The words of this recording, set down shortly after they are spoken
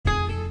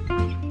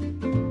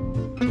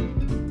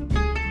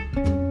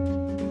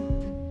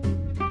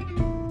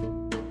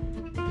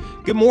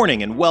Good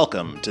morning and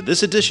welcome to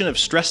this edition of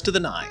Stress to the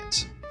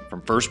Nines from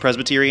First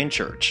Presbyterian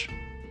Church.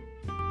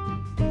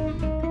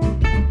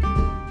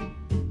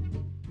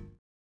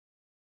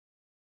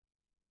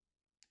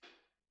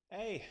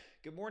 Hey,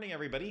 good morning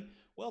everybody.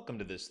 Welcome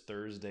to this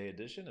Thursday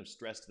edition of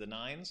Stress to the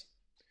Nines.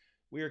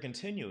 We are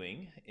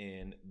continuing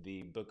in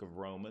the book of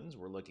Romans.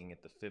 We're looking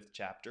at the 5th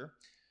chapter.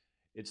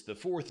 It's the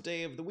 4th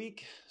day of the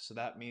week, so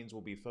that means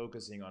we'll be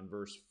focusing on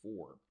verse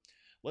 4.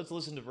 Let's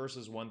listen to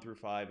verses 1 through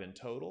 5 in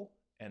total,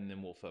 and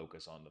then we'll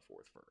focus on the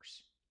 4th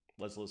verse.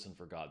 Let's listen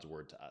for God's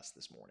word to us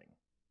this morning.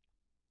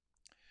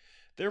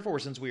 Therefore,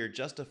 since we are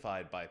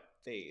justified by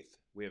faith,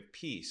 we have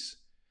peace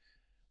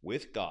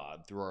with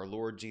God through our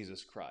Lord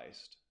Jesus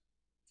Christ,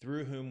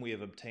 through whom we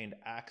have obtained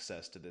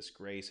access to this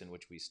grace in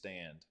which we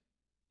stand.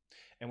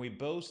 And we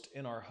boast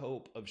in our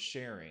hope of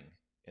sharing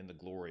in the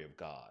glory of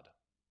God.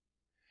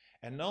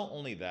 And not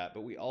only that,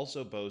 but we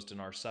also boast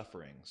in our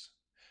sufferings,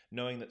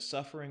 knowing that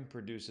suffering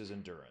produces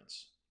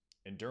endurance.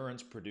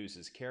 Endurance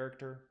produces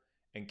character,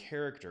 and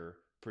character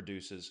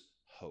produces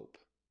hope.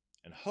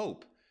 And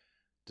hope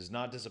does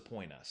not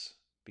disappoint us,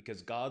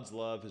 because God's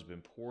love has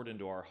been poured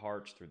into our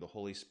hearts through the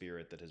Holy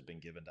Spirit that has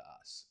been given to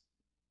us.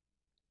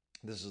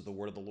 This is the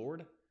word of the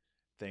Lord.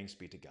 Thanks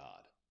be to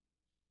God.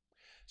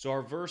 So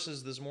our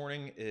verses this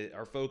morning,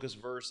 our focus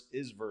verse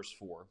is verse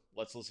 4.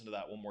 Let's listen to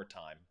that one more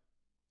time.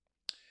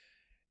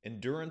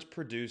 Endurance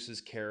produces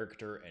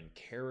character, and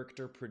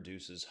character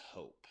produces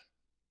hope.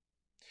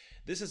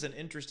 This is an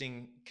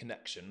interesting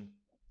connection.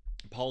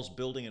 Paul's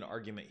building an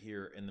argument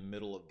here in the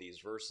middle of these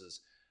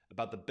verses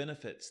about the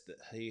benefits that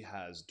he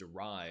has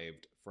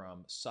derived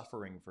from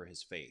suffering for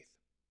his faith.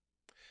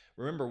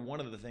 Remember, one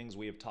of the things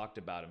we have talked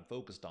about and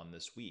focused on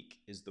this week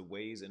is the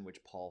ways in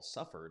which Paul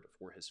suffered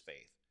for his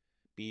faith.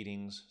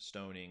 Beatings,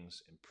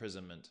 stonings,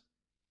 imprisonment.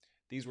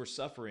 These were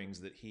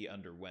sufferings that he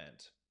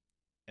underwent,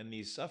 and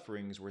these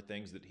sufferings were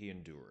things that he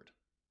endured.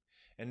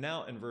 And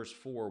now in verse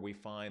 4, we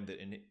find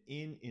that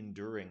in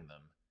enduring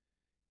them,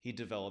 he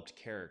developed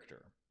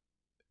character,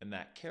 and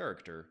that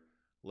character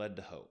led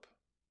to hope.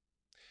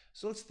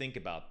 So let's think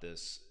about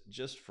this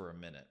just for a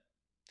minute.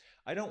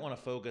 I don't want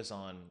to focus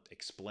on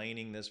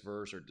explaining this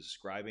verse or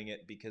describing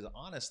it because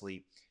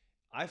honestly,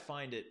 I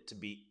find it to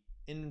be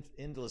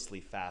endlessly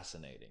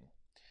fascinating.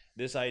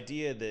 This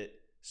idea that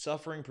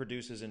suffering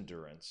produces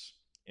endurance,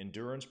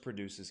 endurance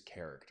produces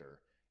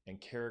character,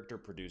 and character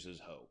produces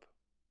hope.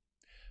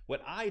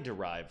 What I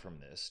derive from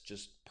this,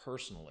 just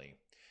personally,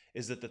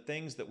 is that the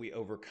things that we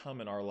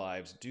overcome in our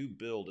lives do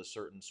build a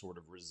certain sort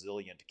of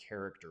resilient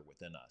character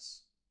within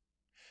us.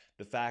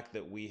 The fact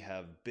that we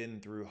have been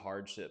through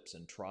hardships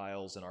and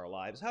trials in our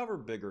lives, however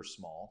big or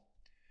small,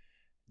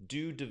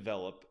 do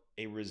develop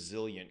a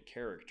resilient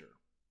character.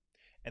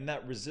 And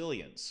that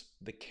resilience,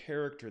 the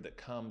character that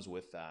comes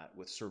with that,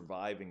 with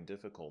surviving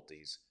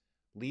difficulties,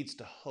 leads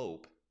to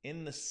hope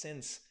in the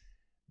sense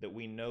that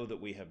we know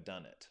that we have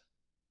done it.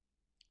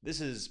 This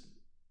is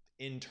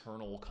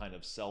internal kind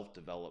of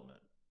self-development.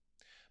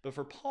 But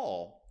for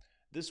Paul,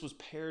 this was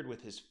paired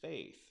with his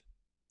faith.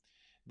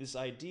 This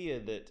idea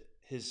that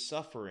his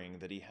suffering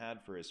that he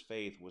had for his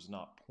faith was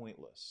not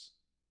pointless,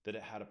 that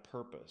it had a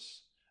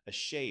purpose, a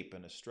shape,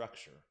 and a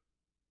structure.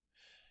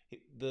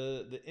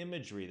 The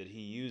imagery that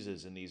he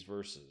uses in these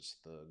verses,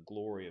 the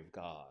glory of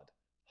God,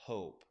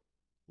 hope,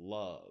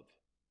 love,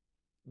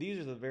 these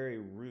are the very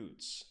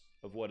roots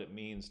of what it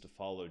means to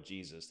follow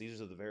Jesus. These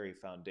are the very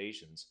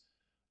foundations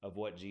of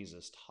what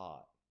Jesus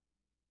taught.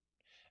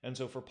 And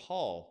so for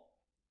Paul,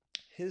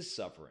 his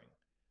suffering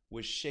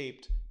was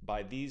shaped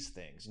by these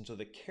things. And so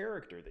the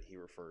character that he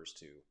refers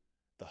to,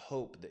 the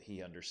hope that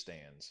he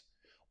understands,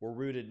 were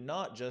rooted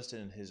not just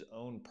in his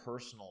own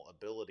personal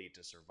ability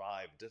to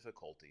survive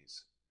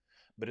difficulties,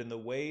 but in the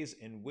ways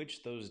in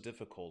which those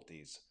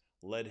difficulties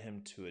led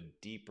him to a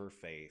deeper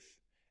faith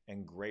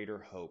and greater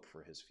hope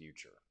for his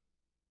future.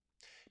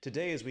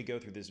 Today, as we go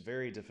through this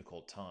very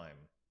difficult time,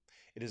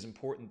 it is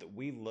important that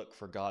we look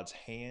for God's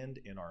hand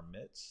in our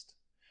midst.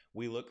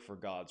 We look for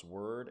God's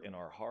word in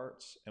our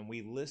hearts, and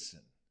we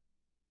listen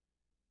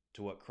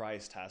to what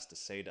Christ has to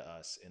say to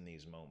us in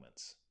these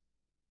moments.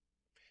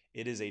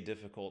 It is a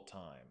difficult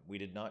time. We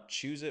did not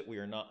choose it. We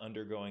are not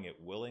undergoing it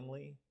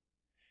willingly.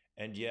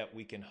 And yet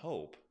we can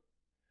hope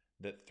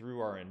that through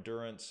our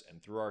endurance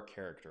and through our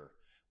character,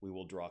 we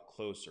will draw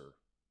closer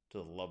to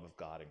the love of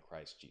God in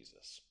Christ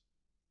Jesus.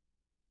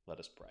 Let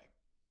us pray.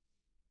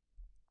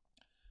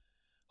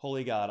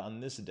 Holy God, on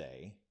this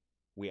day,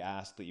 we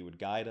ask that you would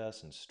guide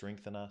us and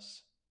strengthen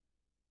us,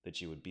 that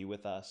you would be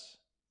with us.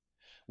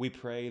 We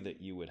pray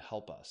that you would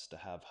help us to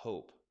have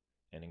hope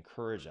and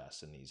encourage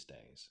us in these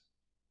days.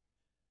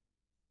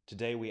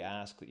 Today we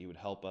ask that you would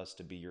help us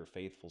to be your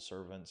faithful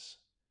servants,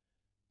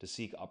 to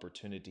seek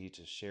opportunity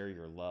to share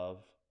your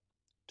love,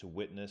 to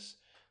witness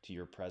to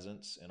your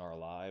presence in our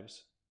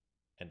lives,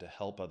 and to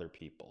help other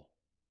people.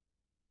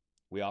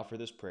 We offer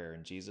this prayer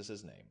in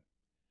Jesus' name.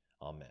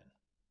 Amen.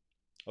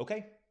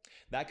 Okay,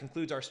 that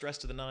concludes our Stress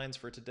to the Nines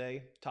for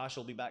today. Tasha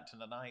will be back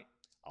tonight.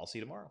 I'll see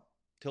you tomorrow.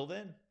 Till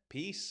then,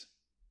 peace.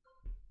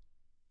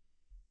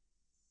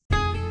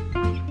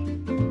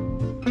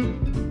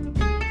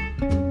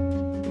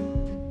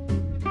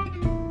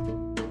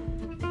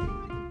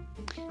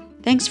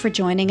 Thanks for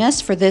joining us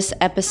for this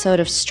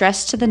episode of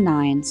Stress to the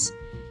Nines.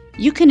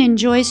 You can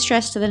enjoy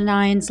Stress to the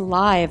Nines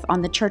live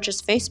on the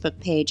church's Facebook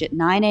page at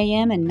 9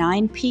 a.m. and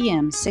 9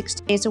 p.m. 6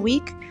 days a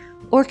week,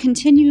 or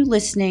continue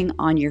listening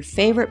on your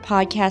favorite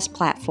podcast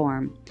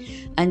platform.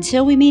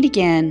 Until we meet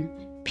again,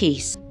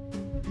 peace.